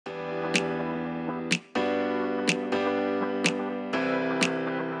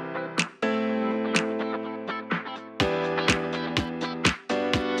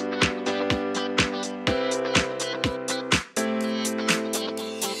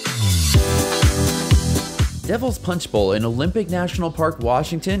Devil's Punchbowl in Olympic National Park,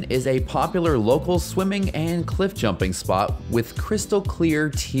 Washington is a popular local swimming and cliff jumping spot with crystal clear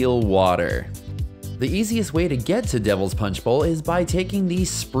teal water. The easiest way to get to Devil's Punchbowl is by taking the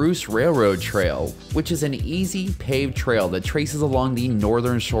Spruce Railroad Trail, which is an easy paved trail that traces along the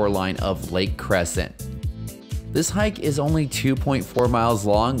northern shoreline of Lake Crescent. This hike is only 2.4 miles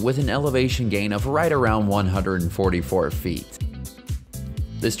long with an elevation gain of right around 144 feet.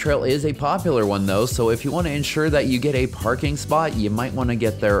 This trail is a popular one though, so if you want to ensure that you get a parking spot, you might want to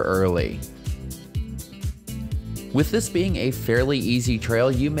get there early. With this being a fairly easy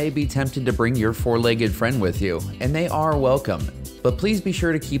trail, you may be tempted to bring your four-legged friend with you, and they are welcome, but please be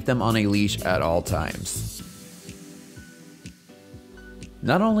sure to keep them on a leash at all times.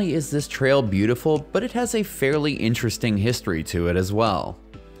 Not only is this trail beautiful, but it has a fairly interesting history to it as well.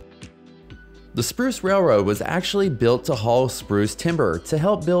 The Spruce Railroad was actually built to haul spruce timber to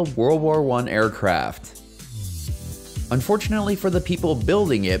help build World War I aircraft. Unfortunately for the people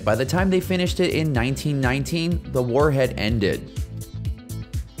building it, by the time they finished it in 1919, the war had ended.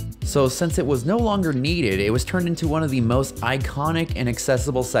 So since it was no longer needed, it was turned into one of the most iconic and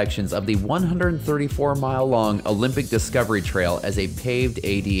accessible sections of the 134-mile-long Olympic Discovery Trail as a paved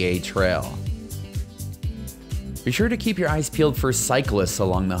ADA trail. Be sure to keep your eyes peeled for cyclists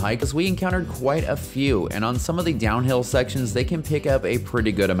along the hike, as we encountered quite a few, and on some of the downhill sections they can pick up a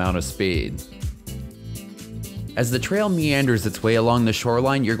pretty good amount of speed. As the trail meanders its way along the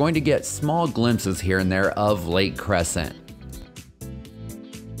shoreline, you're going to get small glimpses here and there of Lake Crescent.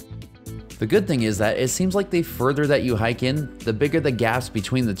 The good thing is that it seems like the further that you hike in, the bigger the gaps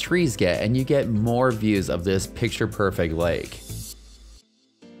between the trees get, and you get more views of this picture-perfect lake.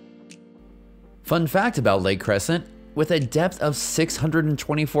 Fun fact about Lake Crescent, with a depth of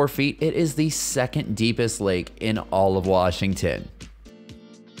 624 feet, it is the second deepest lake in all of Washington.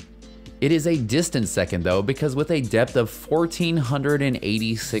 It is a distant second though, because with a depth of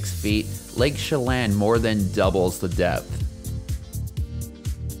 1,486 feet, Lake Chelan more than doubles the depth.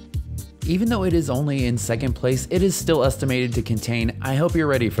 Even though it is only in second place, it is still estimated to contain, I hope you're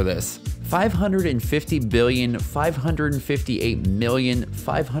ready for this,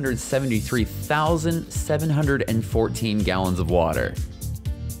 550,558,573,714 gallons of water.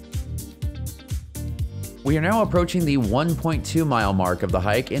 We are now approaching the 1.2 mile mark of the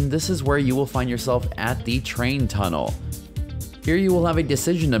hike, and this is where you will find yourself at the train tunnel. Here you will have a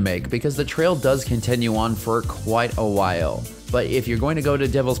decision to make because the trail does continue on for quite a while. But if you're going to go to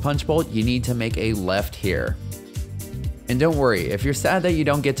Devil's Punchbowl, you need to make a left here. And don't worry, if you're sad that you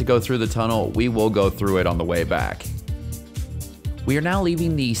don't get to go through the tunnel, we will go through it on the way back. We are now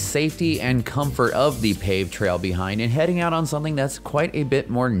leaving the safety and comfort of the paved trail behind and heading out on something that's quite a bit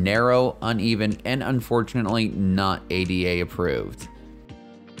more narrow, uneven, and unfortunately not ADA approved.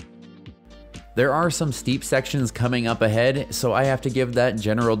 There are some steep sections coming up ahead, so I have to give that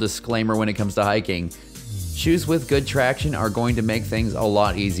general disclaimer when it comes to hiking. Shoes with good traction are going to make things a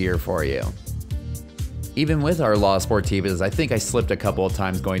lot easier for you. Even with our La Sportivas, I think I slipped a couple of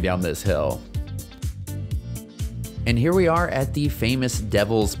times going down this hill. And here we are at the famous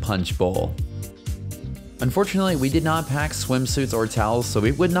Devil's Punchbowl. Unfortunately, we did not pack swimsuits or towels, so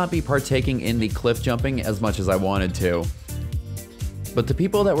we would not be partaking in the cliff jumping as much as I wanted to. But the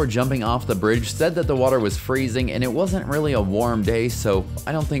people that were jumping off the bridge said that the water was freezing and it wasn't really a warm day, so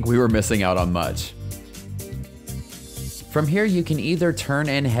I don't think we were missing out on much. From here you can either turn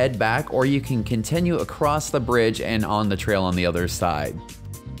and head back, or you can continue across the bridge and on the trail on the other side.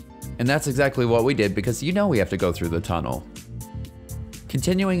 And that's exactly what we did, because you know we have to go through the tunnel.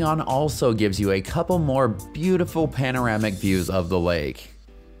 Continuing on also gives you a couple more beautiful panoramic views of the lake.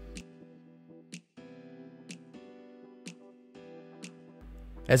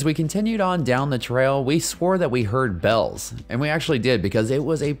 As we continued on down the trail, we swore that we heard bells, and we actually did, because it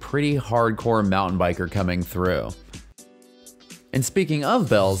was a pretty hardcore mountain biker coming through. And speaking of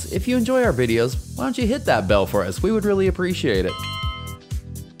bells, if you enjoy our videos, why don't you hit that bell for us? We would really appreciate it.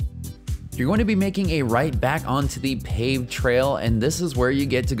 You're going to be making a right back onto the paved trail, and this is where you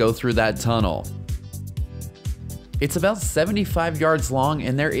get to go through that tunnel. It's about 75 yards long,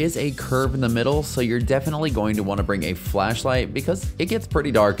 and there is a curve in the middle, so you're definitely going to want to bring a flashlight because it gets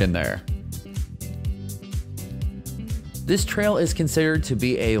pretty dark in there. This trail is considered to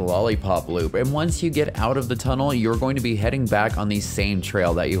be a lollipop loop, and once you get out of the tunnel, you're going to be heading back on the same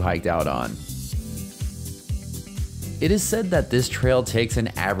trail that you hiked out on. It is said that this trail takes an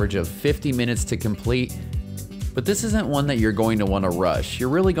average of 50 minutes to complete, but this isn't one that you're going to want to rush. You're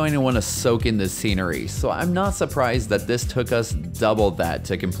really going to want to soak in the scenery, so I'm not surprised that this took us double that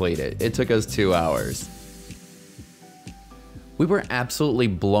to complete it. It took us 2 hours. We were absolutely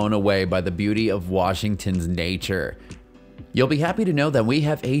blown away by the beauty of Washington's nature. You'll be happy to know that we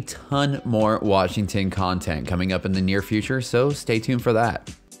have a ton more Washington content coming up in the near future, so stay tuned for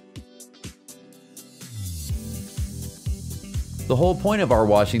that. The whole point of our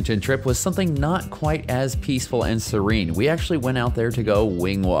Washington trip was something not quite as peaceful and serene. We actually went out there to go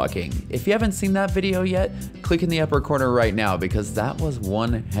wing walking. If you haven't seen that video yet, click in the upper corner right now because that was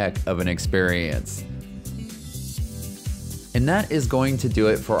one heck of an experience. And that is going to do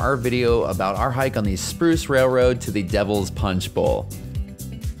it for our video about our hike on the Spruce Railroad to the Devil's Punchbowl.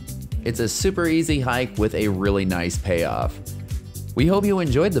 It's a super easy hike with a really nice payoff. We hope you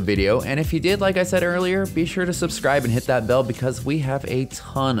enjoyed the video, and if you did, like I said earlier, be sure to subscribe and hit that bell because we have a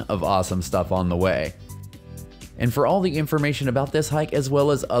ton of awesome stuff on the way. And for all the information about this hike as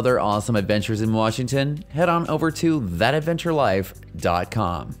well as other awesome adventures in Washington, head on over to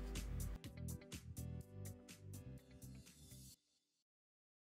thatadventurelife.com.